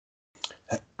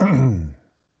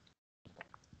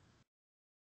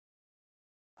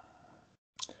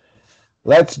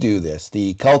Let's do this.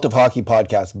 The Cult of Hockey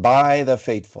podcast by the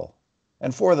faithful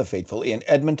and for the faithful in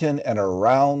Edmonton and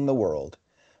around the world.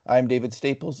 I'm David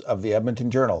Staples of the Edmonton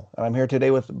Journal, and I'm here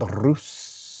today with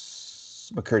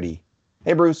Bruce McCurdy.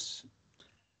 Hey, Bruce.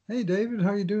 Hey David,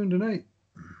 how you doing tonight?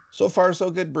 So far, so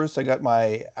good, Bruce. I got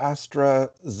my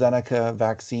AstraZeneca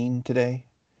vaccine today,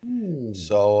 Ooh,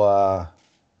 so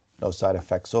no side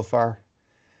effects so far.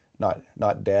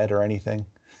 Not dead or anything.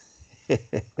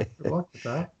 good luck with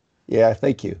that. Yeah,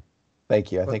 thank you,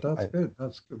 thank you. I But think that's I good.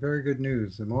 That's very good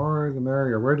news. The more, the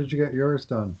merrier. Where did you get yours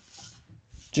done?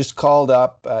 just called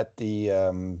up at the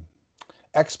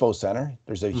Expo Center.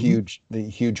 There's a Mm-hmm. the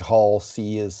huge hall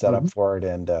C is set up Mm-hmm. for it,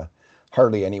 and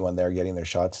hardly anyone there getting their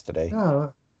shots today.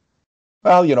 Yeah.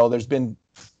 Well, there's been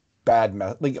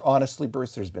like honestly,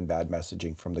 Bruce, there's been bad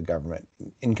messaging from the government,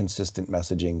 inconsistent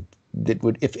messaging that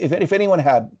would, if anyone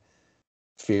had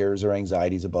fears or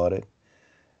anxieties about it,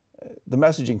 the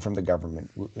messaging from the government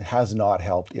has not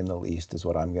helped in the least, is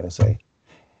what I'm going to say.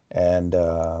 And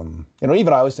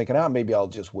even I was thinking, maybe I'll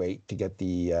just wait to get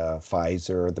the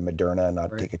Pfizer or the Moderna and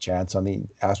not Right. take a chance on the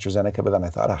AstraZeneca. But then I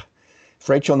thought, if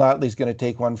Rachel Notley's going to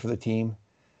take one for the team,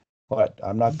 what?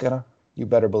 I'm not gonna. You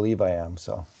better believe I am.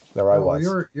 So there I Oh, well, was.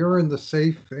 you're in the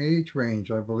safe age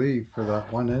range, I believe, for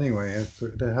that one anyway.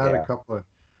 They had a Yeah, couple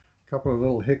of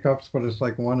little hiccups, but it's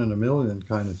like one in a million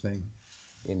kind of thing.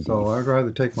 So indeed. I'd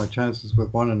rather take my chances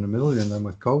with one in a million than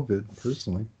with COVID,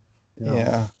 personally. You know.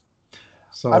 Yeah,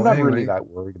 I'm So not really anyway, that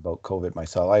worried about COVID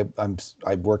myself.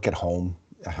 I work at home.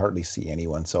 I hardly see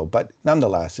anyone. So, but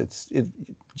nonetheless, it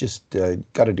just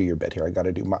got to do your bit here. I got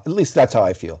to do my. At least that's how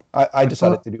I feel. I I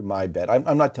decided thought. to do my bit.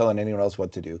 I'm not telling anyone else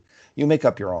what to do. You make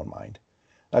up your own mind.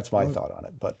 That's my Well, thought on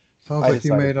it. But sounds I like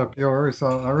you decided made to do up it. yours.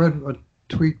 I read a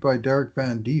tweet by Derek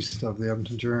Van Diest of the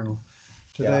Edmonton Journal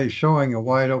Yeah. today showing a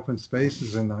wide open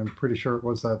spaces, and I'm pretty sure it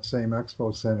was that same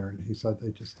expo center. And he said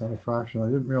they just done a fraction. I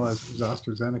didn't realize it was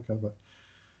AstraZeneca, but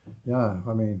yeah,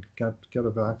 I mean, get a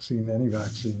vaccine. Any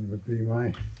vaccine would be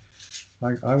my.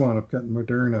 I wound up getting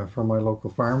Moderna from my local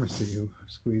pharmacy, who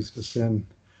squeezed us in.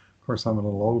 Of course, I'm a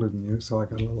little older than you, so I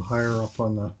got a little higher up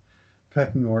on the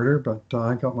pecking order. But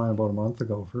I got mine about a month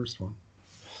ago, first one.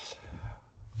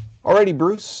 Alrighty,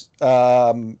 Bruce.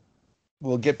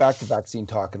 We'll get back to vaccine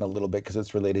talk in a little bit because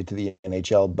it's related to the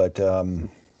NHL. But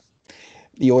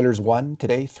the Oilers won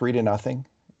today, 3-0.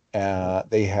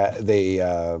 They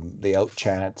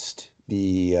outchanced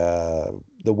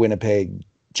the Winnipeg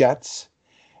Jets,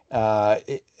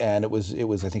 and it was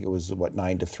I think it was what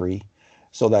 9-3.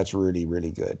 So that's really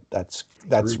really good. That's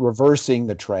Agreed. reversing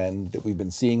the trend that we've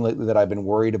been seeing lately that I've been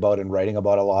worried about and writing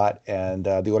about a lot. And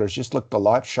the Oilers just looked a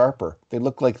lot sharper. They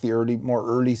looked like the more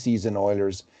early season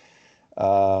Oilers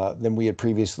than we had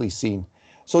previously seen.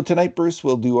 So tonight, Bruce,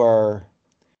 we'll do our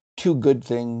two good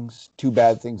things, two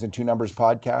bad things, and two numbers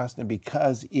podcast. And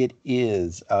because it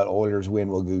is an Oilers win,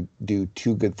 we'll do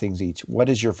two good things each. What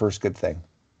is your first good thing?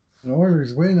 An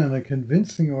Oilers win and a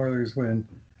convincing Oilers win.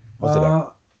 Was it ever?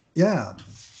 Uh, yeah.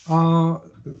 Uh,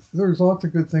 there's lots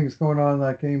of good things going on in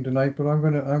that game tonight, but I'm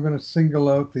gonna single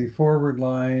out the forward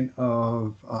line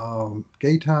of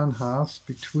Gaetan Haas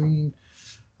between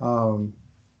um,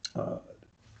 uh,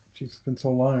 geez, it's been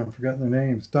so long I've forgotten their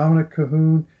names. Dominic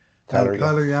Cahoon and Tyler, yeah.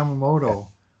 Kyler Yeah. Yamamoto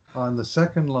on the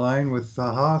second line with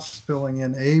Haas filling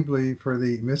in ably for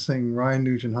the missing Ryan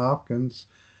Nugent Hopkins,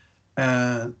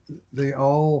 and they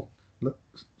all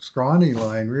scrawny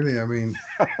line really. I mean,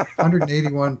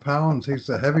 181 pounds. He's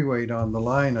the heavyweight on the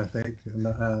line, I think,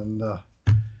 and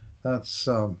that's.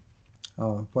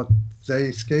 But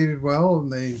they skated well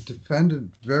and they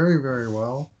defended very, very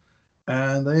well,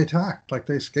 and they attacked like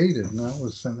they skated,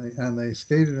 and they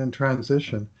skated in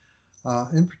transition.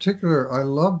 In particular, I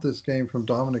love this game from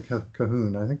Dominic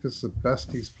Cahoon. I think this is the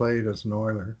best he's played as an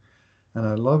Oiler, and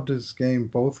I loved his game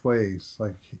both ways.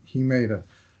 Like he made a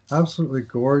absolutely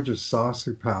gorgeous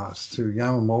saucer pass to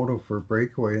Yamamoto for a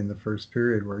breakaway in the first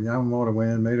period, where Yamamoto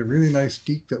went and made a really nice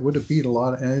deke that would have beat a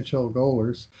lot of NHL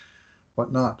goalers,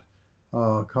 but not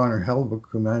Connor Hellebuck,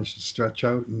 who managed to stretch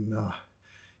out and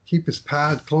keep his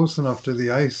pad close enough to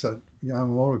the ice that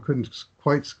Yamamoto couldn't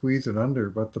quite squeeze it under.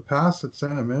 But the pass that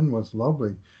sent him in was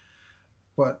lovely.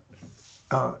 But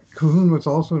Cahoon was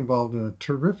also involved in a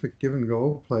terrific give and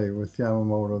go play with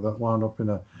Yamamoto that wound up in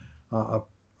a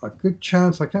a good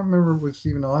chance. I can't remember if it was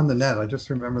even on the net. I just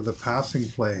remember the passing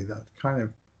play that kind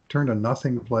of turned a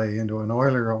nothing play into an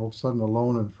Oiler all of a sudden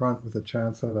alone in front with a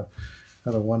chance at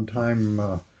a one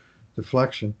time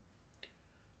deflection.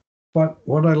 But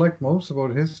what I liked most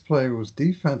about his play was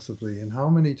defensively and how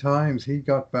many times he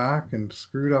got back and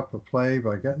screwed up a play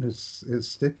by getting his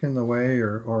stick in the way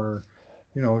or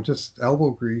just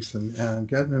elbow grease and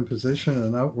getting in position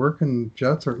and outworking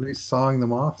Jets, or at least sawing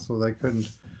them off so they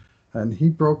couldn't. And he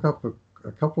broke up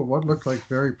a couple of what looked like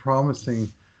very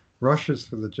promising rushes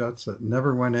for the Jets that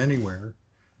never went anywhere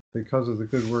because of the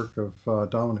good work of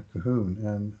Dominic Cahoon.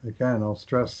 And again, I'll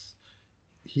stress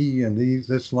he and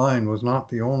this line was not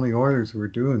the only Oilers who were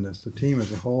doing this. The team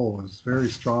as a whole was very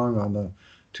strong on the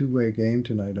two-way game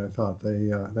tonight. I thought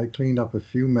they cleaned up a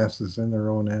few messes in their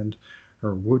own end,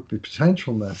 or would be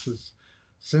potential messes,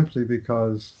 simply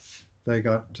because they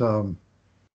got uh,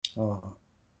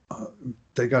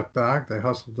 they got back, they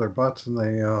hustled their butts, and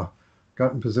they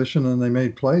got in position and they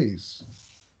made plays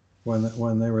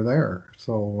when they were there.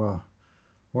 So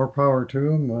more power to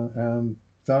them. And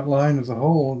that line as a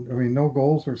whole, I mean, no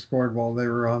goals were scored while they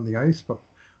were on the ice, but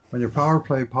when your power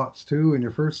play pots two and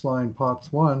your first line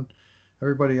pots one,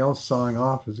 everybody else sawing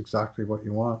off is exactly what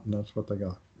you want, and that's what they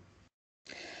got.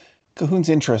 Cahoon's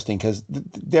interesting because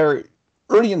there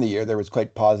early in the year there was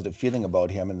quite positive feeling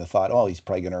about him and the thought, oh, he's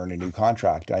probably going to earn a new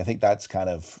contract. And I think that's kind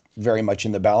of very much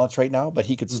in the balance right now. But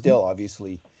he could still,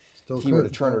 obviously, Still if he were to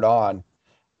could, turn yeah. it on.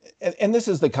 And this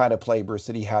is the kind of play, Bruce,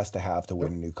 that he has to have to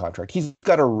win Yep. a new contract. He's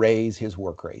got to raise his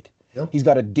work rate. Yep. He's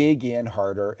got to dig in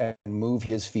harder and move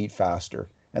his feet faster.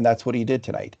 And that's what he did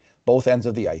tonight, both ends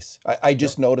of the ice. I Yep.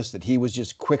 just noticed that he was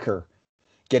just quicker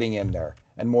getting in there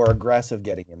and more aggressive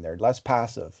getting in there, less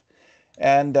passive.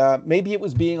 And maybe it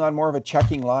was being on more of a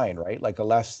checking line, right? Like a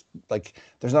less, like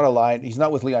there's not a line. He's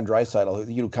not with Leon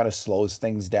Draisaitl, who kind of slows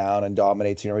things down and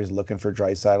dominates. He's looking for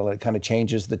Draisaitl, and it kind of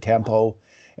changes the tempo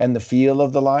and the feel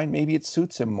of the line. Maybe it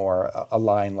suits him more, a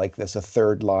line like this, a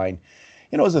third line.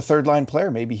 As a third line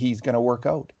player, maybe he's going to work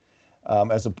out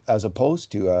as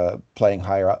opposed to playing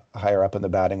higher up in the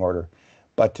batting order.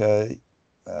 But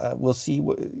we'll see.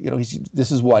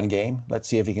 This is one game. Let's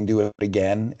see if he can do it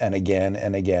again and again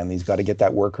and again. He's got to get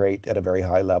that work rate at a very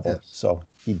high level. Yes. So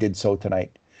he did so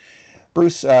tonight.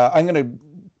 Bruce, I'm going to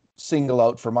single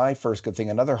out for my first good thing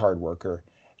another hard worker,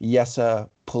 Jesse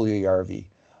Puljujarvi,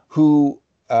 who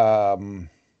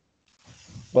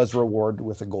was rewarded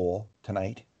with a goal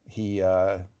tonight.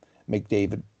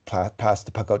 McDavid passed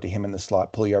the puck out to him in the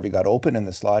slot. Puljujarvi got open in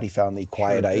the slot. He found the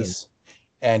quiet ice,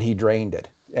 and he drained it,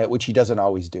 which he doesn't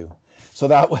always do. So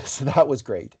that was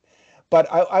great. But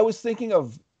I was thinking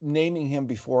of naming him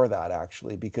before that,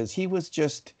 actually, because he was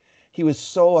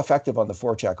so effective on the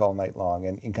forecheck all night long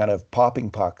and kind of popping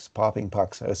pucks.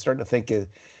 I was starting to think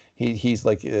he's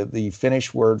like the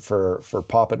Finnish word for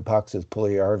popping pucks is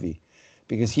Puljujarvi,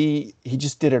 because he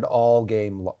just did it all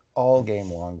game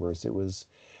long, Bruce. It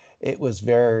was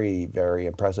very, very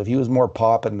impressive. He was more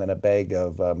popping than a bag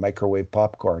of microwave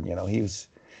popcorn.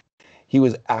 He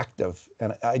was active,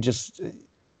 and I just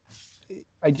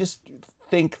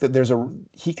think that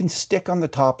he can stick on the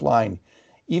top line,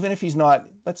 even if he's not.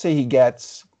 Let's say he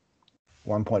gets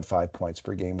 1.5 points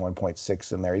per game,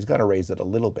 1.6 in there. He's got to raise it a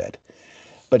little bit,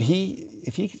 but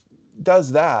if he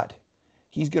does that,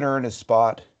 he's going to earn his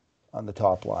spot on the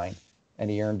top line, and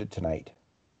he earned it tonight.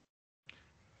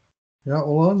 Yeah,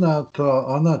 well, on that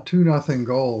 2-0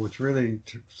 goal, which really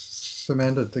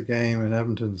cemented the game in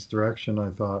Edmonton's direction, I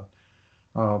thought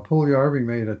Puljujarvi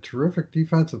made a terrific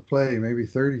defensive play maybe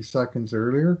 30 seconds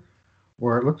earlier,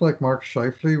 where it looked like Mark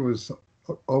Scheifele was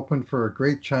open for a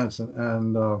great chance,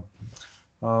 and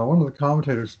one of the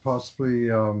commentators, possibly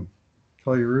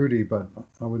Kelly Rudy, but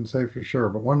I wouldn't say for sure,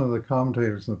 but one of the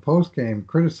commentators in the post game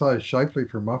criticized Scheifele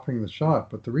for muffing the shot.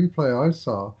 But the replay I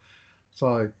saw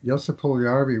Jesse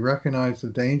Puljujarvi recognize the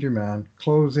danger man,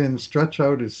 close in, stretch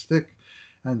out his stick,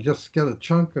 and just get a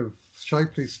chunk of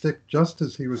Scheifele's stick just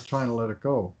as he was trying to let it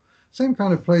go. Same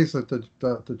kind of plays that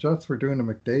the Jets were doing to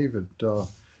McDavid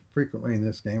frequently in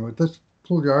this game. But this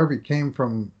Puljujarvi came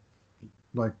from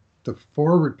like the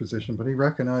forward position, but he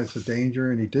recognized the danger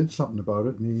and he did something about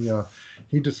it, and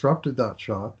he disrupted that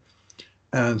shot.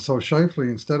 And so Scheifele,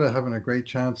 instead of having a great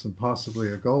chance and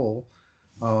possibly a goal,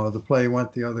 the play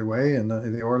went the other way, and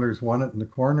the Oilers won it in the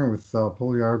corner with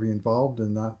Puljujarvi involved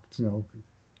in that,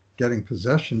 getting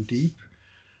possession deep.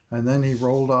 And then he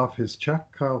rolled off his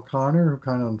check, Kyle Connor, who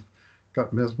kind of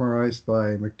got mesmerized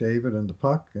by McDavid and the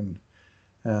puck, and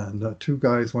two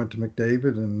guys went to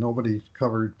McDavid, and nobody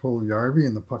covered Puljujarvi,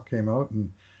 and the puck came out.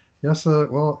 And yes,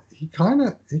 well, he kind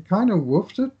of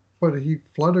woofed it, but he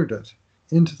fluttered it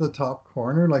into the top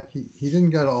corner. Like he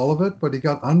didn't get all of it, but he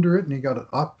got under it and he got it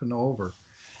up and over.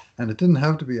 And it didn't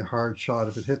have to be a hard shot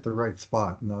if it hit the right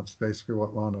spot, and that's basically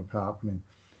what wound up happening.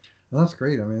 And that's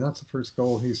great. I mean, that's the first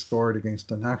goal he scored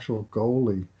against an actual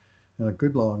goalie in a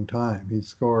good long time. He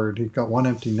got one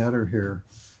empty netter here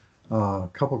a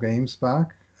couple games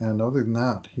back, and other than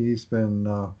that, he's been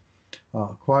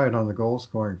quiet on the goal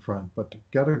scoring front. But to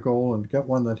get a goal and get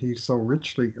one that he so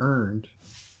richly earned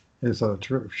is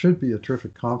should be a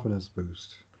terrific confidence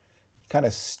boost. Kind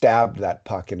of stabbed that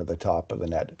puck into the top of the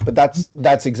net, but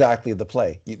that's exactly the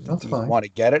play. You That's fine. want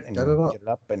to get it and get it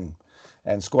up and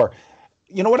score.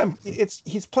 You know what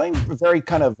he's playing a very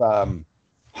kind of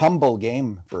humble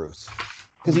game, Bruce,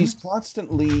 because he's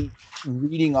constantly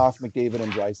reading off McDavid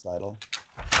and Draisaitl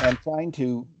and trying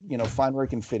to, find where he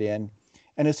can fit in.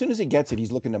 And as soon as he gets it,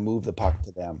 he's looking to move the puck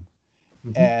to them.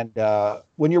 And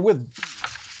when you're with,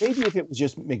 maybe if it was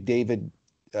just McDavid,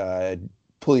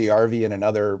 Puljujarvi, and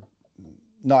another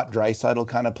not Draisaitl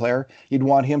kind of player, you'd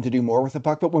want him to do more with the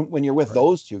puck. But when you're with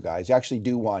those two guys, you actually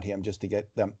do want him just to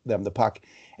get them the puck.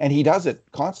 And he does it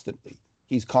constantly.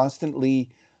 He's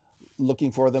constantly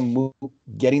looking for them,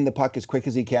 getting the puck as quick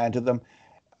as he can to them.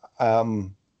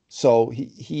 So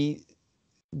he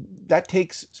that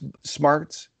takes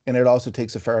smarts, and it also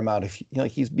takes a fair amount of,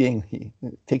 he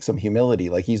takes some humility.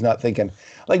 Like, he's not thinking,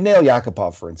 like Nail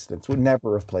Yakupov, for instance, would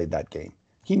never have played that game.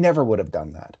 He never would have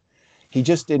done that. He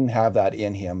just didn't have that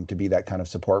in him to be that kind of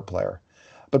support player.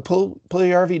 But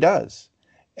Puljujarvi does,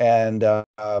 and to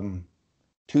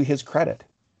his credit,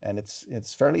 and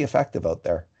it's fairly effective out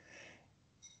there.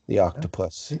 The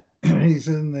octopus. He's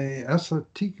in the Esa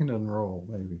Tikkanen role,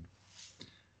 maybe.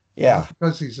 Yeah. Not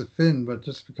because he's a Finn, but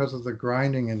just because of the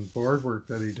grinding and board work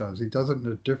that he does. He does it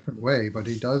in a different way, but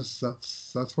he does.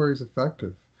 That's where he's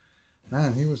effective.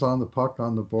 Man, he was on the puck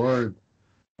on the board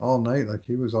all night. Like,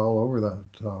 he was all over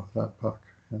that puck.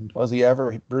 And was he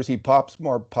ever? Bruce, he pops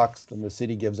more pucks than the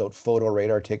city gives out photo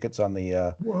radar tickets on the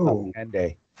end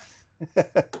day.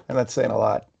 And that's saying a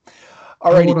lot.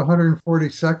 All right.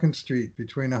 142nd Street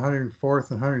between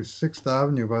 104th and 106th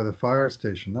Avenue by the fire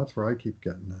station. That's where I keep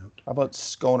getting out. How about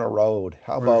Scona Road?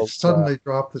 How where about suddenly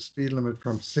drop the speed limit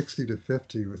from 60 to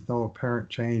 50 with no apparent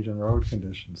change in road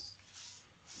conditions?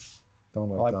 Don't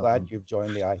like that. I'm glad you've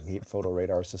joined the I Hate Photo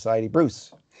Radar Society,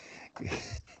 Bruce.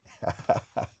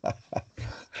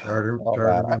 Charter.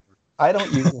 I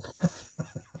don't use it.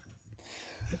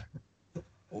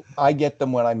 I get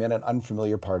them when I'm in an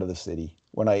unfamiliar part of the city.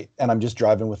 I'm just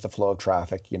driving with the flow of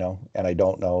traffic, and I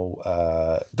don't know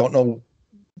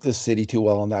the city too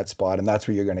well in that spot, and that's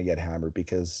where you're going to get hammered,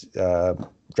 because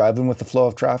driving with the flow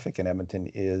of traffic in Edmonton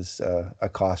is a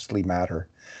costly matter.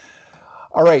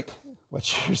 All right,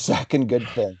 what's your second good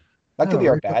thing? That could be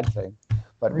our bad thing,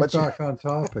 but what's back on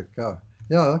topic? Yeah,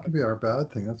 that could be our bad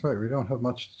thing. That's right. We don't have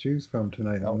much to choose from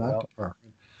tonight on that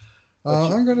department.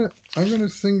 I'm gonna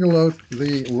single out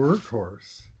the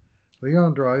workhorse,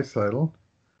 Leon Draisaitl,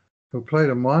 who played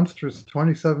a monstrous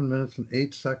 27 minutes and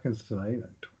 8 seconds tonight,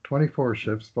 24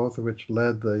 shifts, both of which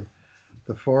led the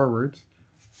forwards.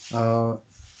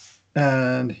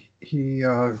 And he,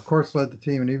 of course, led the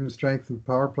team in even strength and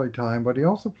power play time, but he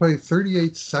also played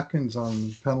 38 seconds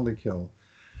on penalty kill.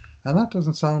 And that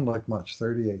doesn't sound like much,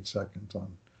 38 seconds on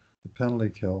the penalty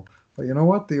kill. But you know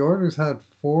what? The Oilers had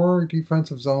 4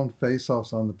 defensive zone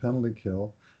faceoffs on the penalty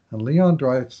kill, and Leon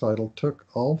Draisaitl took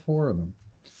all 4 of them.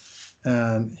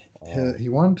 And he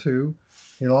won 2.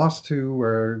 He lost 2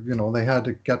 where, they had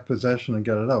to get possession and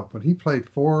get it out. But he played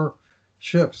 4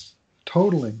 shifts,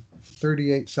 totaling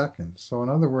 38 seconds. So in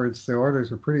other words, the Oilers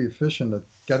were pretty efficient at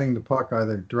getting the puck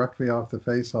either directly off the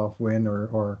face-off win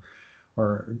or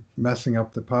messing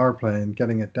up the power play and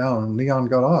getting it down. And Leon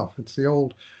got off. It's the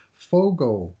old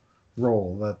Fogo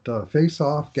role, that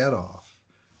face-off, get-off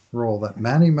role that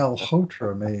Manny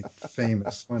Malhotra made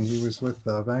famous when he was with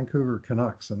the Vancouver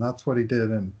Canucks, and that's what he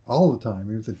did all the time.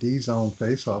 He was a D-zone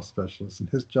face-off specialist, and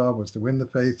his job was to win the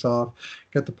face-off,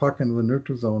 get the puck into the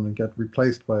neutral zone, and get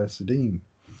replaced by a Sedin.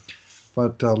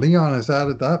 But Leon has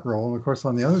added that role, and of course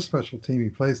on the other special team he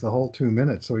plays the whole 2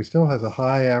 minutes, so he still has a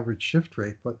high average shift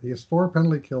rate, but he has 4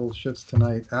 penalty kill shifts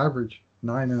tonight, average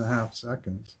 9.5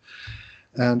 seconds.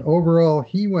 And overall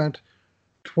he went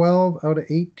 12 out of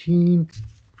 18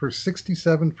 for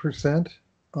 67%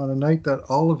 on a night that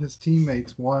all of his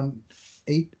teammates won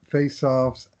 8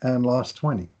 face-offs and lost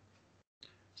 20.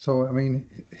 So, I mean,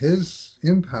 his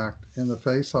impact in the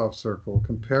face-off circle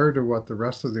compared to what the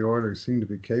rest of the Oilers seem to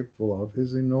be capable of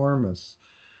is enormous.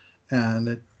 And,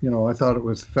 I thought it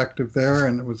was effective there,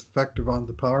 and it was effective on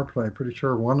the power play. Pretty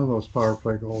sure one of those power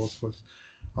play goals was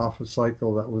off a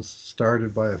cycle that was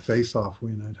started by a face-off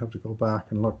win. I'd have to go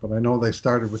back and look, but I know they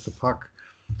started with the puck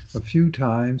a few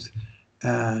times.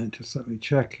 And just let me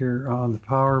check here on the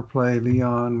power play.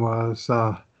 Leon was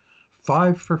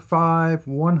 5 for 5,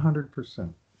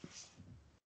 100%.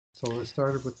 So they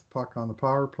started with the puck on the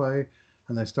power play,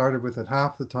 and they started with it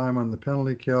half the time on the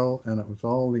penalty kill, and it was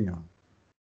all Leon.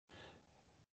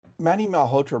 Manny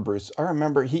Malhotra, Bruce, I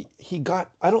remember he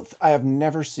got, I have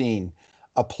never seen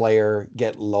a player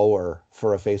get lower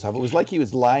for a faceoff. It was like he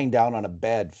was lying down on a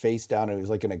bed, face down, and he was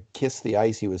like going to kiss the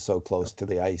ice. He was so close to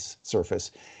the ice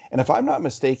surface. And if I'm not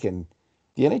mistaken,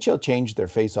 the NHL changed their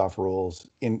faceoff rules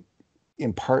in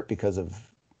part because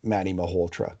of Manny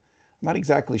Malhotra. I'm not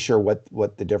exactly sure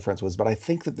what the difference was, but I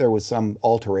think that there was some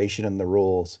alteration in the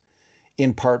rules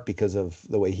in part because of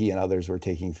the way he and others were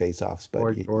taking faceoffs.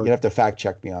 But you have to fact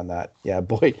check me on that. Yeah,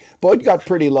 Boyd got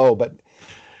pretty low, but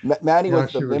Manny He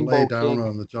was the actually would lay limbo down king.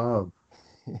 on the job,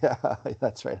 Yeah,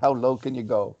 that's right. How low can you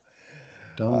go?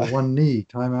 down to one knee,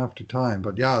 time after time.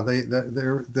 But yeah,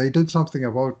 they did something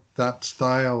about that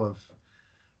style of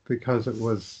because it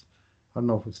was I don't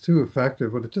know if it's too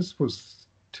effective, but it just was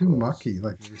too Gross. mucky.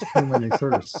 Like there was too many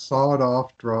sort of sawed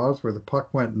off draws where the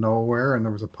puck went nowhere and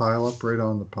there was a pile up right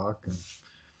on the puck.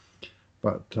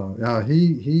 But yeah,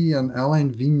 he and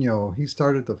Alain Vigneault, he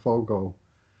started the Fogo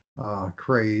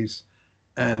craze,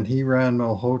 and he ran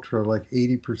Malhotra like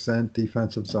 80%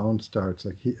 defensive zone starts.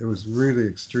 Like it was really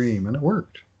extreme, and it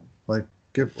worked. Like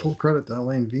give full credit to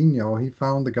Alain Vigneault. He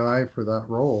found the guy for that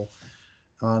role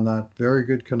on that very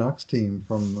good Canucks team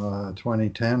from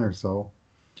 2010 or so.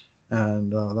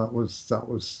 And that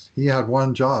was he had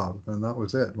one job and that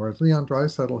was it. Whereas Leon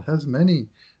Draisaitl has many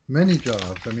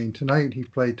jobs. I mean, tonight he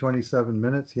played 27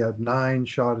 minutes. He had 9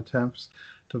 shot attempts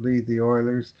to lead the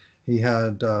Oilers. He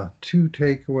had 2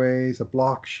 takeaways, a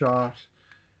block shot,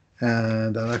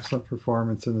 and an excellent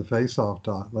performance in the faceoff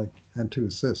dot, like and 2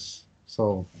 assists.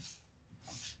 So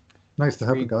nice to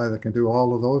have a Three, guy that can do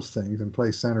all of those things and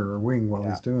play center or wing while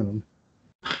yeah, he's doing them.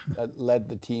 that led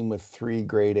the team with 3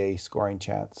 grade A scoring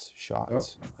chance Yep.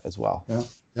 shots as well. Yeah.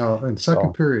 Yeah. In second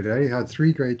So period, he had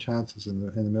 3 great chances in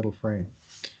the middle frame.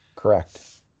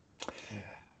 correct.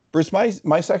 Bruce,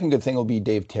 my second good thing will be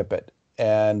Dave Tippett,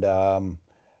 and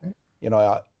Okay. you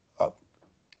know,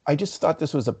 I just thought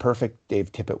this was a perfect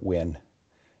Dave Tippett win.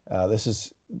 This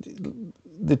is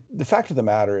the fact of the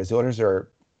matter is the Oilers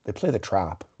they play the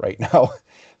trap right now.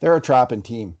 They're a trapping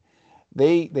team.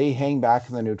 They hang back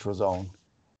in the neutral zone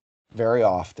very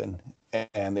often,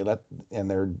 and they're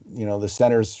the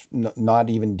center's not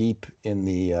even deep in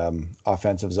the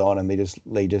offensive zone, and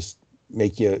they just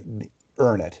make you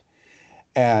earn it.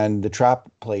 And the trap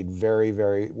worked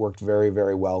very,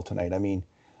 very well tonight. I mean,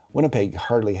 Winnipeg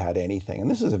hardly had anything,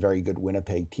 and this is a very good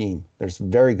Winnipeg team. There's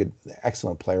very good,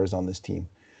 excellent players on this team.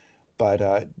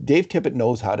 But Dave Tippett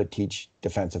knows how to teach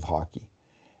defensive hockey.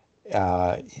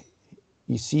 Uh,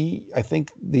 you see, I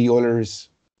think the Oilers,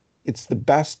 it's the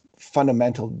best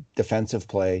fundamental defensive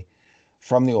play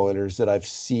from the Oilers that I've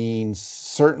seen,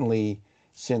 certainly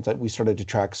since we started to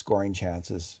track scoring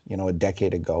chances, a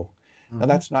decade ago. Now, Hmm.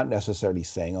 that's not necessarily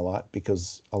saying a lot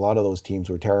because a lot of those teams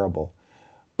were terrible.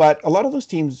 But a lot of those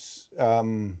teams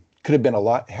could have been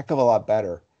heck of a lot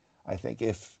better, I think,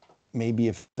 if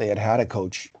they had a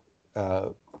coach uh,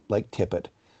 like Tippett,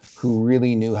 who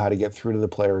really knew how to get through to the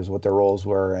players, what their roles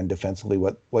were, and defensively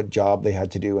what job they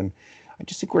had to do. And I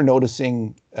just think we're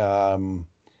noticing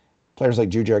players like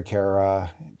Puljujarvi,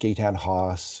 Gaetan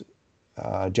Haas,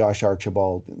 Josh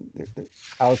Archibald,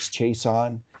 Alex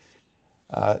Chason,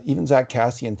 even Zach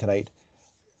Cassian tonight.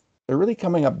 They're really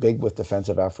coming up big with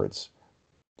defensive efforts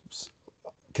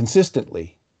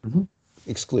consistently, Hmm.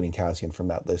 excluding Cassian from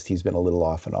that list. He's been a little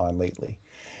off and on lately.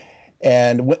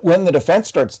 And when the defense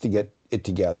starts to get it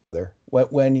together,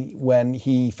 when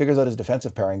he figures out his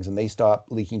defensive pairings and they stop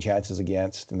leaking chances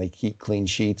against and they keep clean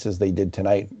sheets as they did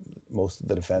tonight, most of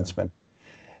the Yeah. defensemen,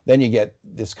 then you get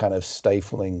this kind of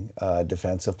stifling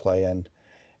defensive play. And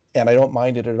I don't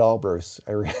mind it at all, Bruce.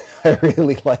 I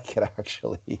really like it,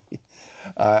 actually.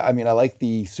 I mean, I like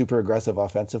the super aggressive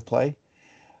offensive play,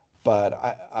 but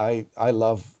I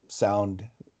love sound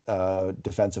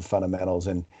defensive fundamentals.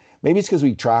 And maybe it's because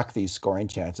we track these scoring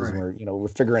chances and Right. we're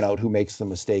figuring out who makes the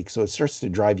mistake. So it starts to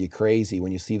drive you crazy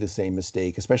when you see the same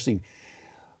mistake, especially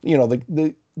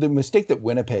the mistake that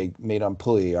Winnipeg made on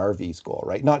Puljujarvi's goal,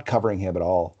 right? Not covering him at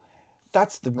all.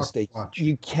 That's the Puck mistake watch.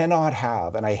 you cannot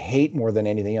have, and I hate more than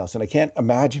anything else. And I can't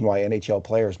imagine why NHL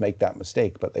players make that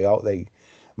mistake, but they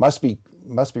must be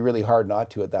really hard not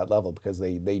to at that level because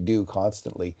they do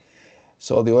constantly.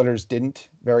 So the Oilers didn't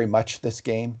very much this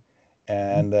game, Mhm.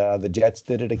 and the Jets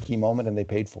did at a key moment, and they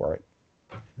paid for it.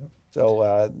 Yep.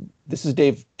 So this is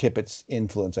Dave Tippett's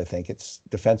influence. I think it's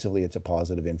defensively, it's a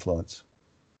positive influence.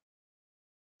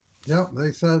 Yeah,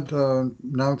 they said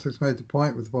announcers made the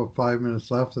point with about 5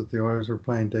 minutes left that the Oilers were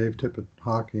playing Dave Tippett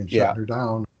hockey and Yeah, shutting her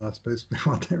down. That's basically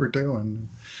what they were doing.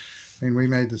 I mean, we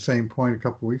made the same point a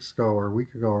couple of weeks ago or a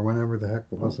week ago or whenever the heck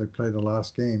it was they played the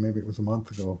last game. Maybe it was a month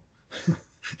ago in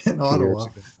 2 years Ottawa.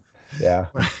 ago. Yeah.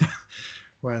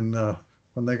 when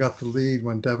when they got the lead,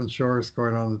 when Devon Shore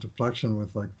scored on the deflection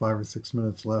with like 5 or 6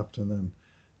 minutes left, and then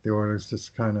the Oilers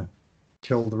just kind of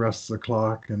killed the rest of the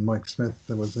clock, and Mike Smith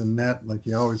that was in net like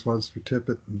he always was for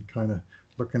Tippett, and kind of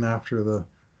looking after the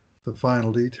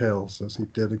final details as he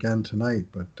did again tonight.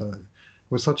 But it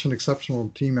was such an exceptional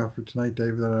team effort tonight,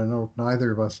 David, that I know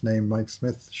neither of us named Mike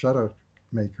Smith shutout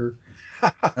maker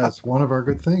as one of our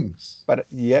good things. But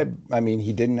yeah, I mean,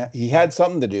 he didn't. He had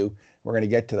something to do. We're going to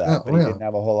get to Yeah, that, but oh he yeah, didn't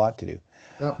have a whole lot to do.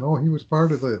 yeah. No, he was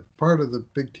part of the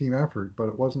big team effort, but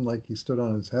it wasn't like he stood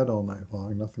on his head all night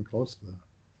long. Nothing close to that.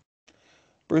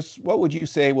 Bruce, what would you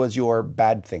say was your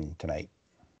bad thing tonight?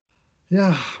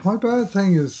 Yeah, my bad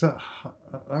thing is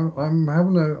I'm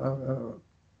having a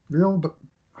real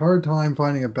hard time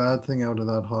finding a bad thing out of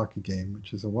that hockey game,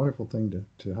 which is a wonderful thing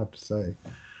to have to say.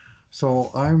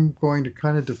 So I'm going to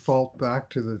kind of default back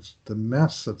to the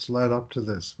mess that's led up to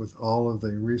this with all of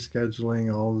the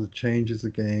rescheduling, all of the changes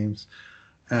of games,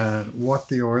 and what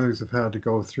the Oilers have had to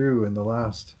go through in the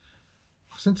last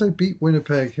since they beat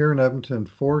Winnipeg here in Edmonton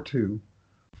 4-2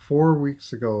 4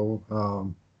 weeks ago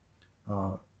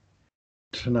uh,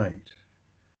 tonight.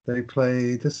 They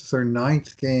play, this is their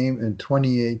ninth game in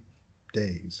 28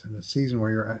 days in a season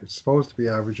where you're supposed to be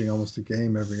averaging almost a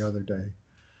game every other day.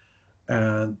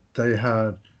 And they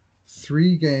had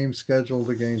 3 games scheduled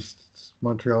against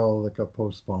Montreal that got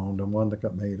postponed and one that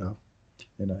got made up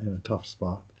in a tough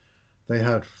spot. They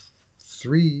had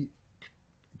 3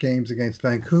 games against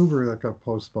Vancouver that got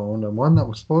postponed and one that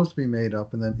was supposed to be made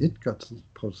up and then it got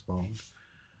postponed.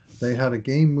 They had a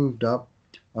game moved up.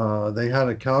 They had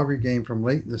a Calgary game from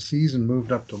late in the season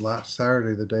moved up to last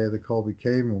Saturday, the day of the Colby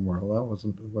Cave Memorial. That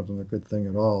wasn't a good thing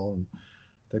at all, and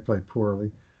they played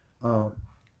poorly. Uh,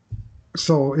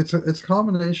 so it's a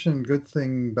combination good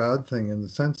thing, bad thing in the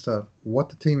sense that what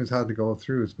the team has had to go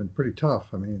through has been pretty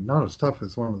tough. I mean, not as tough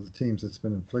as one of the teams that's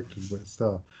been inflicted with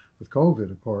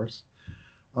COVID, of course.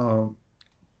 Um,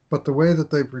 but the way that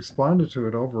they've responded to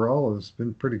it overall has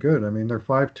been pretty good. I mean, they're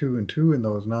 5-2-2 in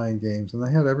those 9 games, and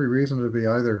they had every reason to be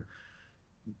either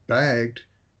bagged,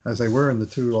 as they were in the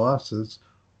 2 losses,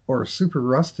 or super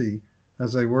rusty,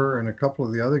 as they were in a couple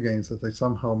of the other games that they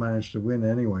somehow managed to win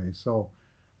anyway. So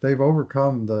they've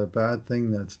overcome the bad thing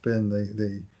that's been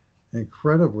the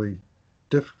incredibly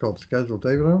difficult schedule.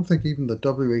 David, I don't think even the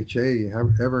WHA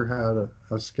have ever had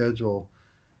a schedule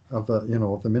of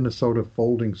the Minnesota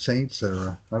Folding Saints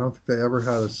era. I don't think they ever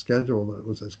had a schedule that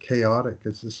was as chaotic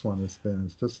as this one has been.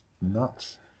 It's just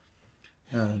nuts.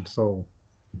 And so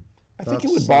I think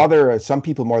it would that's bother some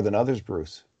people more than others,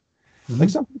 Bruce. Like mhm.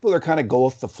 some people are kind of go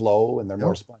with the flow and they're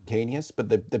more Yep, spontaneous, but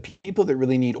the people that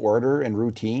really need order and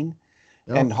routine,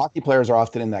 and yep, hockey players are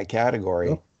often in that category,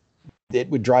 yep. it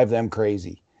would drive them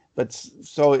crazy. But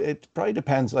so it probably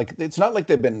depends. Like it's not like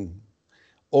they've been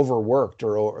overworked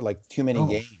or like too many No.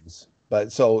 games,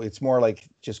 but so it's more like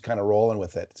just kind of rolling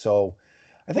with it. So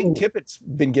I think Oh, Tippett's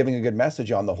been giving a good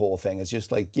message on the whole thing. It's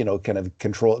just like, kind of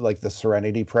control, like the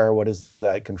serenity prayer. What is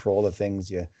that? Control the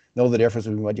things you know the difference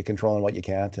between what you control and what you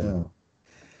can't. And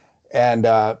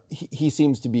yeah. he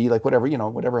seems to be like,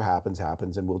 whatever happens,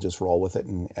 happens, and we'll just roll with it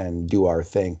and do our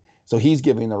thing. So he's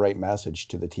giving the right message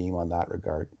to the team on that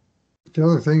regard. The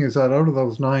other thing is that out of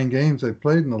those 9 games they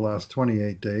played in the last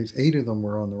 28 days, 8 of them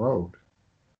were on the road,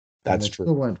 and That's they true.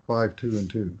 still went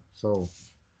 5-2-2. So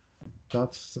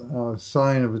that's a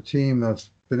sign of a team that's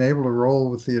been able to roll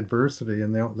with the adversity.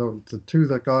 And the 2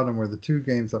 that got them were the 2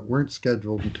 games that weren't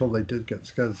scheduled until they did get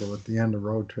scheduled at the end of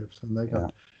road trips, and Yeah.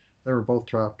 they were both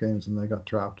trap games, and they got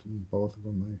trapped in both of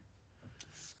them.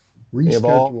 They They've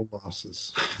all rescheduled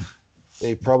losses.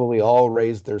 They've probably all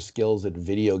raised their skills at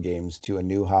video games to a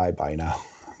new high by now.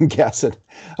 I'm guessing.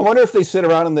 I wonder if they sit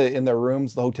around in their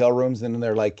rooms, the hotel rooms, and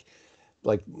they're like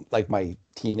like my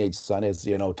teenage son is,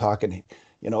 talking.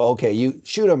 Okay, you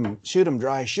shoot him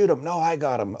dry, shoot him. No, I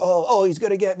got him. Oh, he's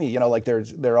gonna get me. Like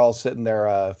they're all sitting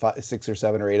there, 6 or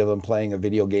 7 or 8 of them playing a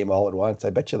video game all at once.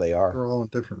 I bet you they are. They're all in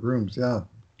different rooms. Yeah.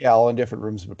 Yeah, all in different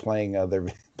rooms, but playing they're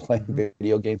playing Hmm.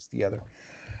 video games together.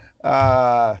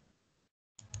 Uh,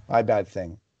 My bad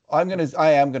thing. I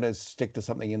am gonna stick to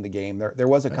something in the game. There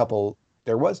was a Okay. couple.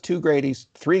 There was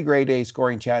three grade A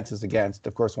scoring chances against.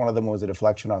 Of course, one of them was a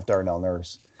deflection off Darnell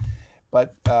Nurse.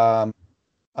 But I'm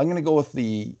gonna go with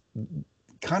the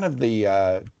kind of the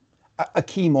a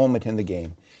key moment in the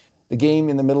game. The game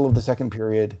in the middle of the second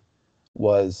period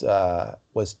was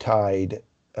tied.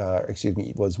 Excuse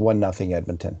me, was 1-0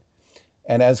 Edmonton.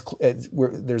 And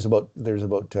there's about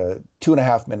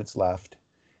 2.5 minutes left,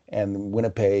 and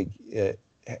Winnipeg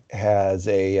has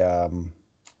a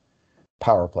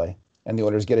power play, and the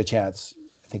Oilers get a chance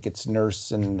think it's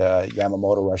Nurse and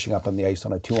Yamamoto rushing up on the ice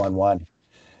on a 2-on-1.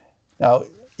 Now,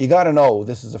 you got to know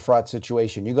this is a fraught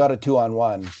situation. You got a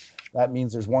 2-on-1. That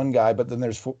means there's one guy, but then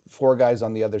there's four guys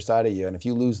on the other side of you. And if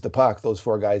you lose the puck, those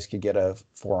four guys could get a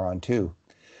 4-on-2.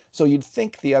 So you'd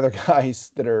think the other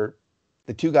guys the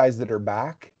two guys that are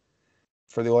back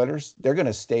for the Oilers, they're going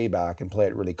to stay back and play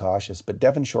it really cautious. But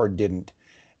Devon Shore didn't.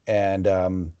 And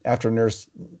after Nurse,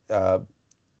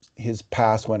 his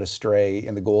pass went astray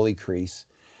in the goalie crease.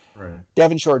 Right.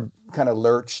 Devon Shore kind of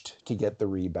lurched to get the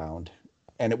rebound.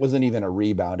 And it wasn't even a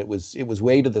rebound. It was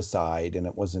way to the side, and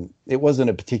it wasn't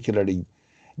a particularly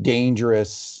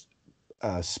dangerous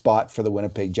spot for the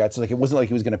Winnipeg Jets. Like, it wasn't like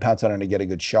he was going to pounce on it and get a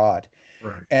good shot.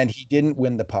 Right. And he didn't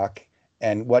win the puck.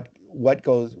 And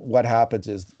what happens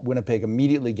is Winnipeg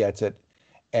immediately gets it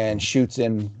and shoots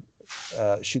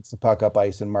the puck up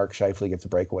ice, and Mark Scheifele gets a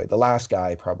breakaway. The last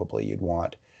guy probably you'd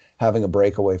want having a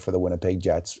breakaway for the Winnipeg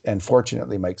Jets. And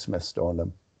fortunately, Mike Smith stoned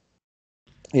him.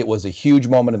 It was a huge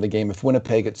moment in the game. If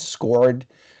Winnipeg had scored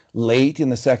late in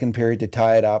the second period to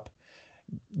tie it up,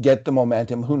 get the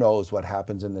momentum, who knows what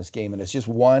happens in this game. And it's just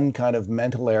one kind of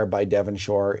mental error by Devon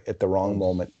Shore at the wrong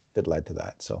moment that led to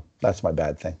that. So that's my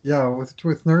bad thing. Yeah,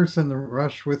 with Nurse in the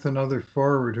rush with another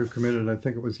forward who committed, I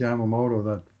think it was Yamamoto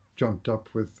that jumped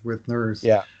up with Nurse.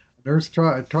 Yeah. Nurse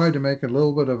tried to make a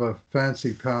little bit of a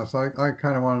fancy pass. I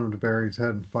kind of wanted him to bury his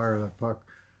head and fire that puck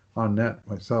on net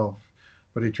myself.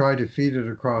 But he tried to feed it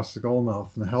across the goal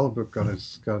mouth, and Hellebuyck got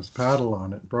his paddle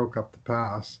on it and broke up the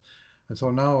pass. And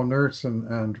so now Nurse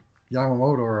and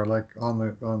Yamamoto are like on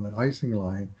the icing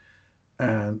line,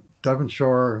 and Devon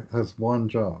Shore has one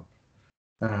job,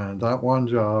 and that one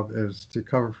job is to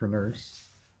cover for Nurse.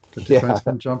 The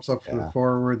defenseman jumps up for the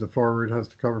forward has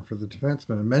to cover for the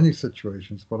defenseman in many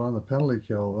situations, but on the penalty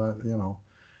kill, that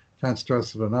can't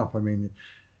stress it enough. I mean,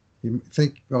 you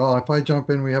think, well, if I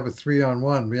jump in, we have a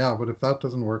 3-on-1. Yeah, but if that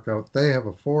doesn't work out, they have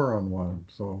a 4-on-1.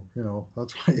 So,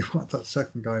 that's why you want that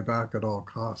second guy back at all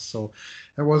costs. So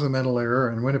it was a mental error,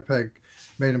 and Winnipeg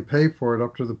made him pay for it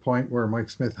up to the point where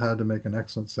Mike Smith had to make an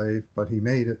excellent save, but he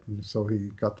made it, and so he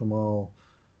got them all,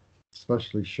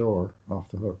 especially Shore,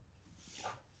 off the hook.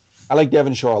 I like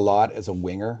Devon Shore a lot as a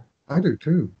winger. I do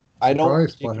too. I don't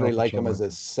particularly like him as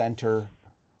a center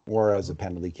or as a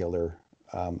penalty killer.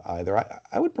 Either.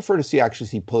 I would prefer to see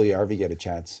Puljujarvi get a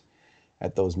chance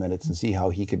at those minutes and see how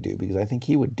he could do, because I think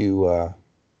he would do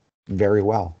very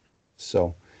well.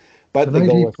 So, but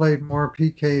tonight he played more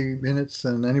PK minutes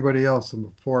than anybody else in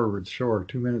the forwards. Sure,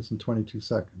 2 minutes and 22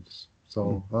 seconds.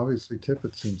 So obviously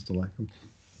Tippett seems to like him.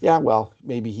 Yeah, well,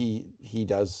 maybe he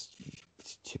does.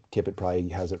 Tippett probably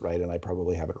has it right, and I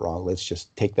probably have it wrong. Let's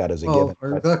just take that as a given.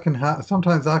 That can happen.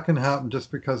 Sometimes that can happen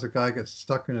just because a guy gets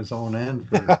stuck in his own end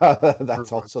for, that's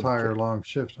for also entire long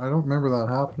shifts. I don't remember that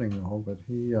happening though, but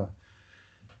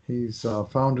he's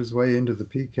found his way into the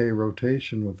PK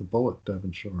rotation with the bullet,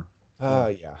 Devon Shore.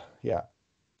 Yeah.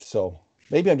 So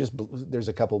maybe there's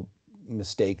a couple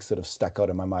mistakes that have stuck out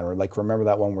in my mind. Or like, remember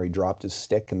that one where he dropped his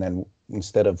stick, and then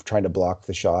instead of trying to block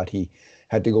the shot, he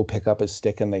had to go pick up his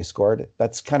stick and they scored.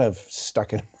 That's kind of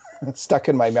stuck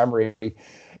in my memory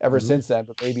ever since then,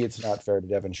 but maybe it's not fair to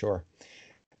Devon Shore.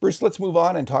 Bruce, let's move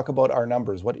on and talk about our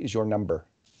numbers. What is your number?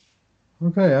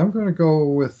 Okay, I'm going to go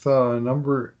with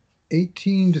number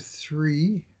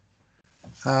 18-3.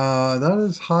 That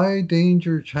is high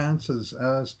danger chances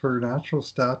as per natural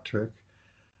stat trick.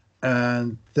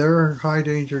 And their high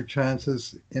danger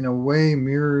chances in a way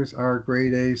mirrors our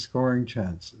grade A scoring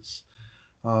chances.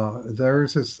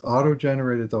 Theirs is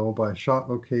auto-generated, though, by shot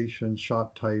location,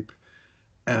 shot type,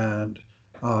 and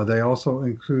they also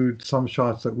include some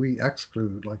shots that we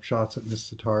exclude, like shots that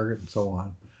miss the target and so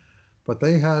on. But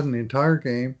they had an entire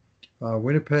game,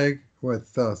 Winnipeg, with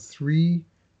 3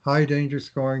 high-danger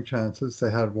scoring chances.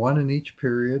 They had 1 in each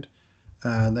period,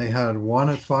 and they had 1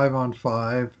 at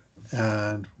 5-on-5,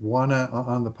 and 1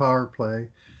 on the power play,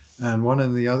 and 1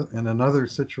 in another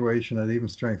situation at even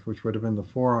strength, which would have been the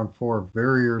 4-on-4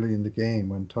 very early in the game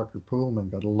when Tucker Poolman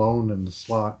got alone in the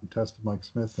slot and tested Mike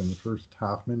Smith in the first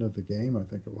half minute of the game, I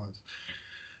think it was.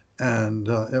 And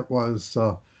it was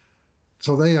so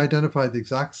they identified the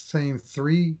exact same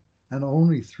 3 and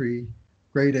only 3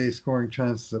 grade A scoring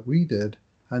chances that we did,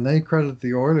 and they credited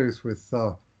the Oilers with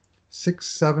 6,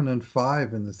 7, and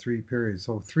 5 in the 3 periods.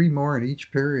 So 3 more in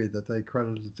each period that they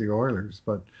credited the Oilers,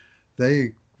 but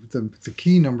the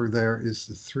key number there is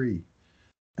the 3.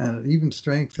 And at even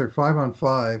strength, their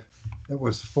 5-on-5, it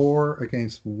was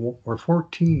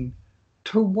 14-1.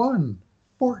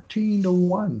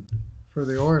 14-1 for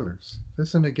the Oilers.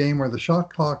 This in a game where the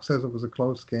shot clock says it was a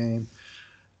close game,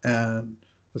 and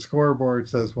the scoreboard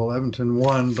says, well, Edmonton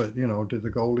won, but did the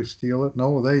goalie steal it?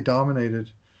 No, they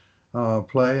dominated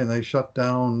play and they shut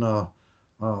down uh,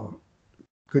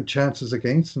 good chances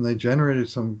against them. They generated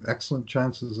some excellent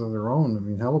chances of their own. I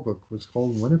mean, Hellebuck was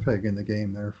holding Winnipeg in the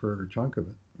game there for a chunk of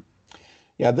it.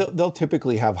 Yeah, they'll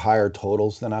typically have higher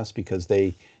totals than us because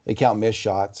they count missed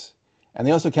shots, and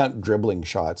they also count dribbling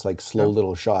shots, like slow Yep.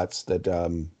 little shots that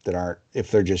aren't, if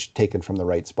they're just taken from the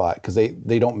right spot, because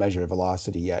they don't measure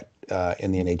velocity yet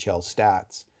in the NHL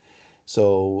stats,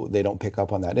 so they don't pick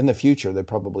up on that. In the future, they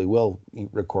probably will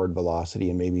record velocity,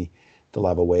 and maybe they'll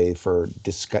have a way for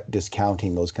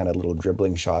discounting those kind of little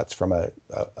dribbling shots from a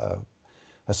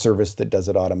service that does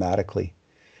it automatically.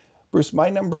 Bruce,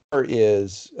 my number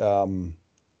is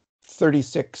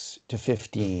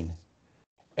 36-15.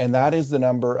 And that is the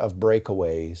number of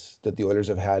breakaways that the Oilers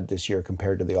have had this year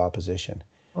compared to the opposition.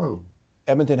 Oh,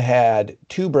 Edmonton had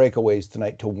 2 breakaways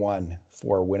tonight to 1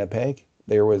 for Winnipeg.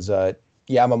 There was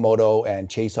Yamamoto and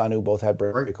Chase Anu both had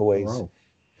right. breakaways, Wow.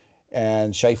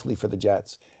 and Scheifele for the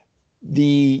Jets.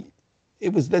 This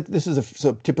is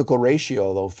a typical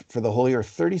ratio though for the whole year.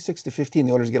 36-15,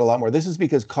 the Oilers get a lot more. This is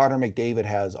because Connor McDavid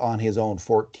has on his own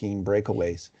 14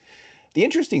 breakaways. The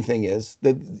interesting thing is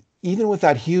that even with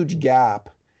that huge gap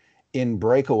in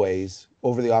breakaways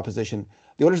over the opposition,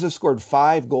 the Oilers have scored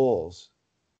 5 goals,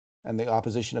 and the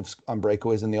opposition on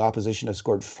breakaways, and the opposition has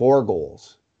scored 4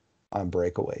 goals on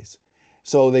breakaways.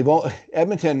 So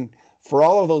Edmonton, for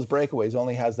all of those breakaways,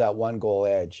 only has that 1 goal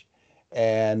edge.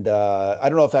 And I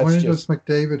don't know if How that's many just does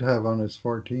McDavid have on his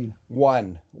 14?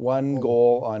 one Oh,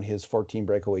 goal on his 14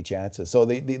 breakaway chances. So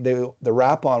the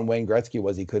rap on Wayne Gretzky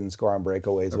was he couldn't score on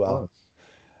breakaways. it Well, was.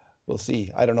 we'll see.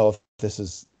 I don't know if this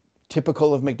is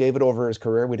typical of McDavid over his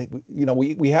career.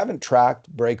 We haven't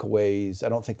tracked breakaways, I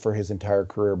don't think, for his entire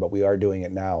career, but we are doing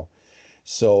it now.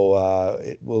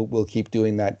 So we'll keep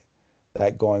doing that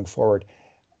going forward.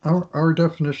 Our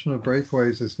definition of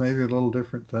breakaways is maybe a little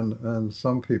different than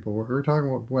some people. We're talking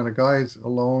about when a guy's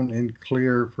alone in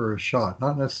clear for a shot,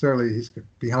 not necessarily he's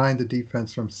behind the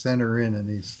defense from center in and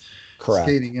he's Correct.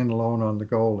 skating in alone on the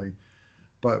goalie.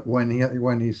 But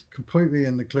when he's completely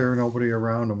in the clear, nobody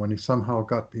around him, when he somehow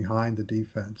got behind the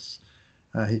defense,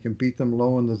 he can beat them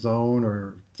low in the zone,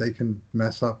 or they can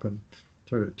mess up and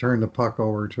turn the puck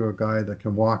over to a guy that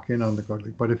can walk in on the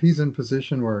goalie. But if he's in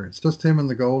position where it's just him and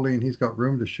the goalie, and he's got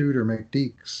room to shoot or make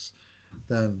dekes,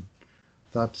 then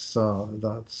that's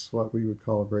what we would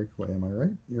call a breakaway. Am I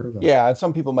right? You're the Yeah, and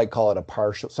some people might call it a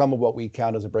partial. Some of what we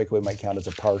count as a breakaway might count as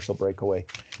a partial breakaway.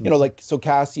 Mhm. So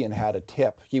Cassian had a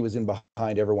tip. He was in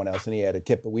behind everyone else, and he had a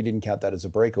tip, but we didn't count that as a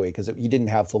breakaway because he didn't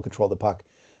have full control of the puck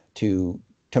to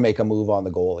make a move on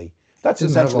the goalie. That's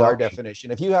didn't have essentially our options.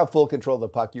 definition. If you have full control of the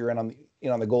puck, you're in on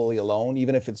the goalie alone,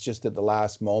 even if it's just at the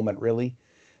last moment, really.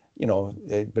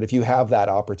 But if you have that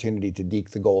opportunity to deke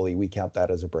the goalie, we count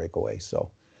that as a breakaway.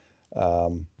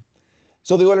 Um,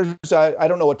 so the Oilers, I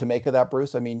don't know what to make of that,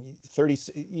 Bruce. I mean,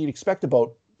 you'd expect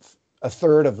about a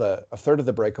third of the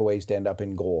breakaways to end up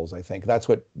in goals. I think that's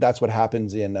what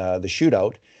happens in the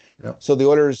shootout. Yep. So the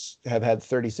Oilers have had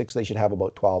 36. They should have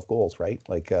about 12 goals, right?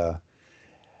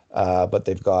 But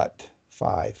they've got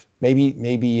 5. Maybe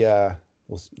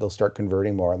they'll start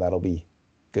converting more, and that'll be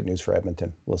good news for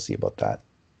Edmonton. We'll see about that.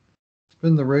 It's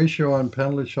been the ratio on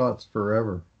penalty shots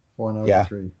forever, 1 out of Yeah.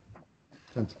 3,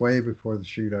 since way before the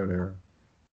shootout era.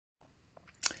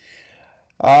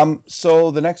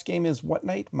 So the next game is what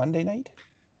night? Monday night?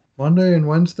 Monday and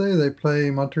Wednesday, they play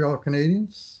Montreal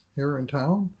Canadiens here in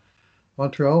town.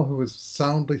 Montreal, who was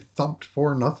soundly thumped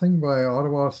 4-0 by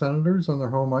Ottawa Senators on their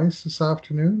home ice this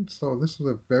afternoon. So this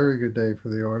was a very good day for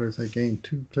the Oilers. They gained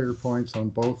 2 clear points on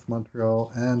both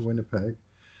Montreal and Winnipeg.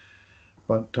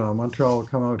 But Montreal will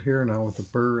come out here now with a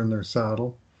burr in their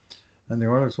saddle. And the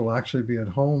Oilers will actually be at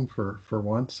home for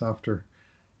once after,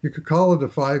 you could call it a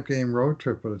 5-game road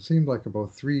trip, but it seemed like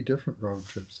about 3 different road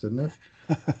trips, didn't it?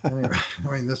 Anyway,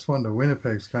 I mean, this one to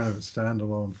Winnipeg's kind of a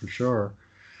standalone for sure.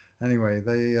 Anyway,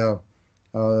 they're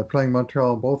playing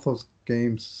Montreal both those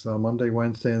games Monday,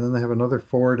 Wednesday, and then they have another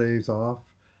 4 days off.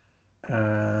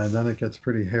 And then it gets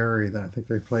pretty hairy. I think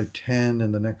they play 10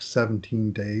 in the next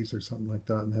 17 days or something like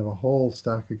that, and have a whole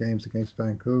stack of games against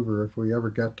Vancouver if we ever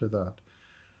get to that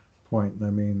point. I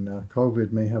mean,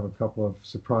 COVID may have a couple of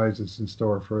surprises in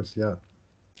store for us yet.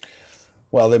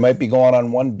 Well, they might be going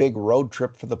on one big road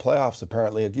trip for the playoffs,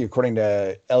 apparently. According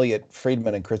to Elliot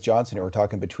Friedman and Chris Johnson, who were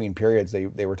talking between periods,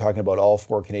 they were talking about all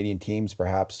 4 Canadian teams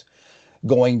perhaps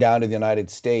going down to the United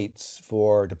States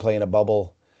to play in a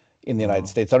bubble in the United Wow.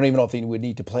 States. I don't even know if they would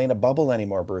need to play in a bubble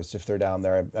anymore, Bruce, if they're down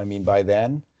there. I mean, by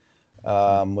then,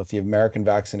 with the American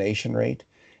vaccination rate.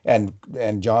 And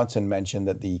Johnson mentioned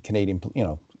that the Canadian,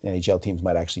 NHL teams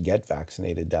might actually get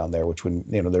vaccinated down there, which would,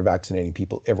 they're vaccinating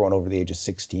everyone over the age of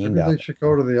 16 Maybe down they should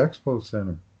go to the Expo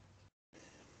Center.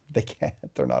 They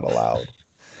can't. They're not allowed.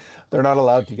 They're not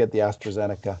allowed to get the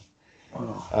AstraZeneca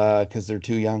because they're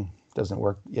too young. Doesn't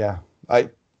work. Yeah, I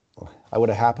would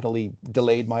have happily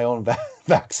delayed my own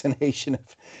vaccination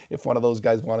if one of those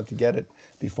guys wanted to get it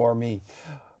before me.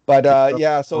 But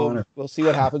yeah, so we'll see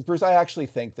what happens. Bruce, I actually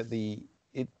think that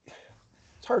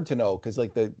it's hard to know because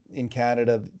in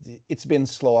Canada, it's been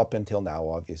slow up until now,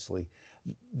 obviously.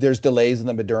 There's delays in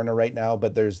the Moderna right now,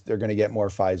 but they're going to get more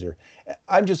Pfizer.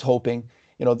 I'm just hoping,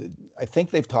 I think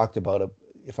they've talked about,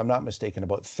 if I'm not mistaken,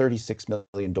 about 36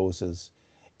 million doses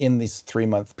in this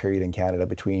 3-month period in Canada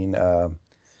between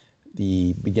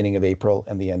the beginning of April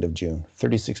and the end of June.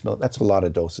 36 million, that's a lot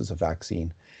of doses of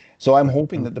vaccine. So I'm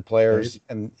hoping that the players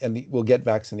will get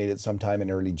vaccinated sometime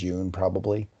in early June,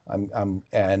 probably.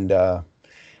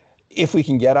 If we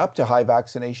can get up to high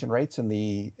vaccination rates and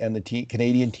the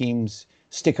Canadian teams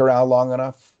stick around long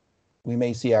enough, we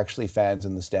may see actually fans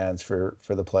in the stands for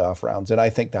the playoff rounds. And I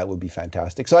think that would be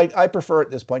fantastic. So I prefer at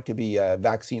this point to be a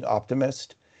vaccine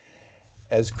optimist.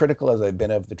 As critical as I've been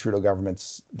of the Trudeau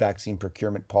government's vaccine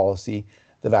procurement policy,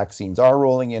 the vaccines are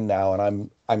rolling in now,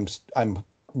 and I'm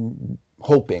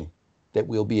hoping that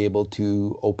we'll be able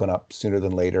to open up sooner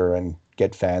than later and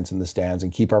get fans in the stands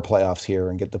and keep our playoffs here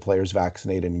and get the players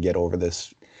vaccinated and get over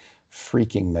this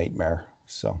freaking nightmare.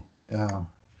 So yeah,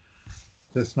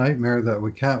 this nightmare that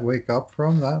we can't wake up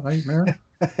from, that nightmare.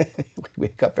 We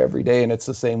wake up every day and it's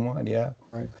the same one. Yeah.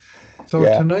 Right. So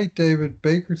tonight, David,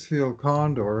 Bakersfield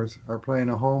Condors are playing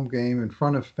a home game in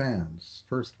front of fans.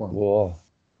 First one. Whoa.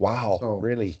 Wow. So,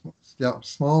 really? Yeah,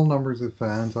 small numbers of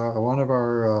fans. One of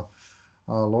our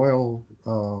loyal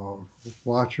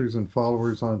watchers and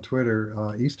followers on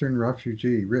Twitter, Eastern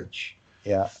Refugee, Rich.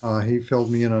 Yeah. He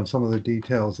filled me in on some of the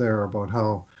details there about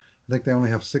how I think they only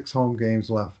have 6 home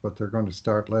games left, but they're going to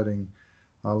start letting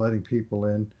people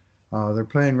in. They're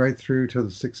playing right through to the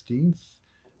 16th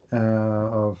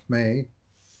of May,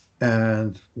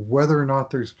 and whether or not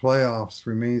there's playoffs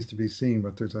remains to be seen,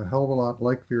 but there's a hell of a lot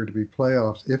likelier to be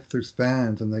playoffs if there's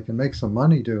fans and they can make some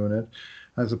money doing it,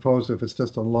 as opposed to if it's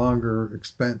just a longer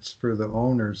expense for the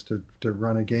owners to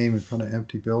run a game in front of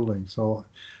empty buildings. So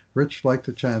Rich liked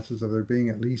the chances of there being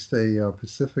at least a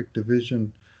Pacific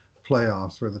Division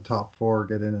playoffs where the top 4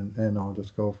 get in and I'll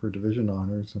just go for division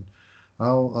honors. And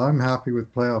I'm happy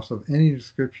with playoffs of any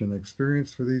description.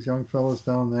 Experience for these young fellows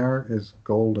down there is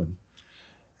golden.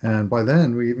 And by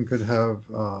then, we even could have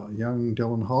young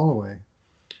Dylan Holloway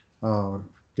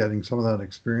getting some of that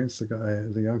experience.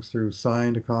 The youngster who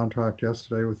signed a contract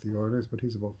yesterday with the Oilers, but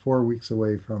he's about 4 weeks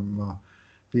away from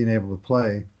being able to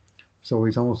play. So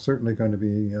he's almost certainly going to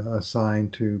be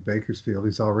assigned to Bakersfield.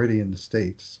 He's already in the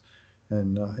States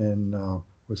and in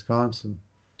Wisconsin.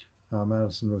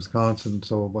 Madison, Wisconsin.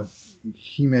 So, but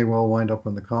he may well wind up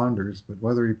on the Condors. But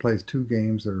whether he plays 2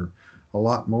 games or a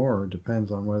lot more depends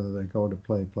on whether they go to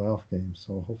play playoff games.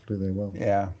 So hopefully they will.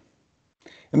 Yeah.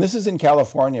 And this is in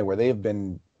California, where they have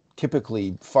been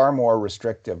typically far more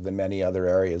restrictive than many other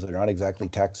areas. They're not exactly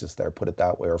Texas there, put it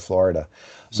that way, or Florida.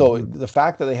 So the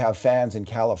fact that they have fans in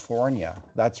California,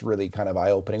 that's really kind of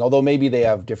eye-opening. Although maybe they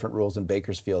have different rules in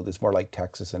Bakersfield. It's more like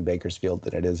Texas and Bakersfield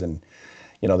than it is in,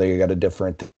 they got a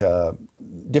different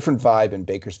vibe in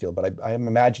Bakersfield, but I'm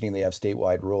imagining they have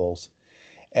statewide rules.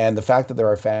 And the fact that there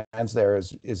are fans there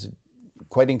is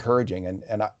quite encouraging.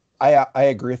 And I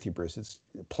agree with you, Bruce.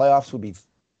 Playoffs would be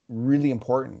really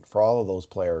important for all of those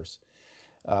players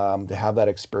to have that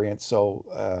experience.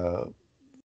 So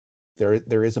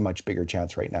there is a much bigger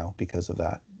chance right now because of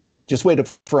that. Just wait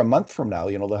for a month from now.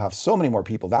 They'll have so many more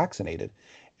people vaccinated,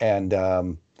 and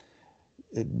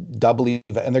and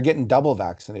they're getting double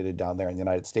vaccinated down there in the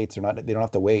United States. They don't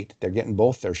have to wait. They're getting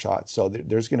both their shots. So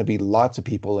there's going to be lots of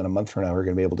people in a month from now who are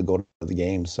going to be able to go to the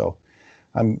game. So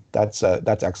that's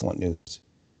excellent news.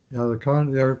 Yeah,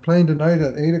 they're playing tonight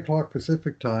at 8 o'clock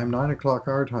Pacific time, 9 o'clock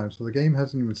our time. So the game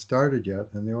hasn't even started yet,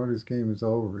 and the Oilers game is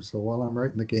over. So while I'm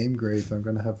writing the game grades, I'm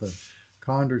going to have the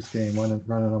Condors game running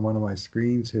on one of my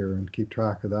screens here and keep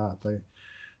track of that.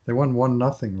 They won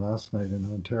 1-0 last night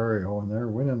in Ontario, and they're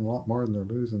winning a lot more than they're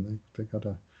losing. They got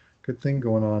a good thing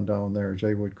going on down there,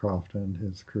 Jay Woodcroft and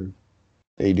his crew.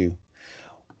 They do.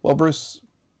 Well, Bruce,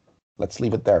 let's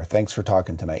leave it there. Thanks for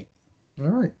talking tonight. All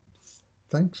right.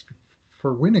 Thanks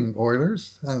for winning,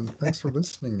 Oilers, and thanks for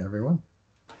listening, everyone.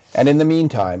 And in the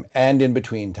meantime, and in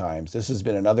between times, this has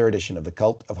been another edition of the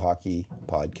Cult of Hockey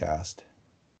podcast.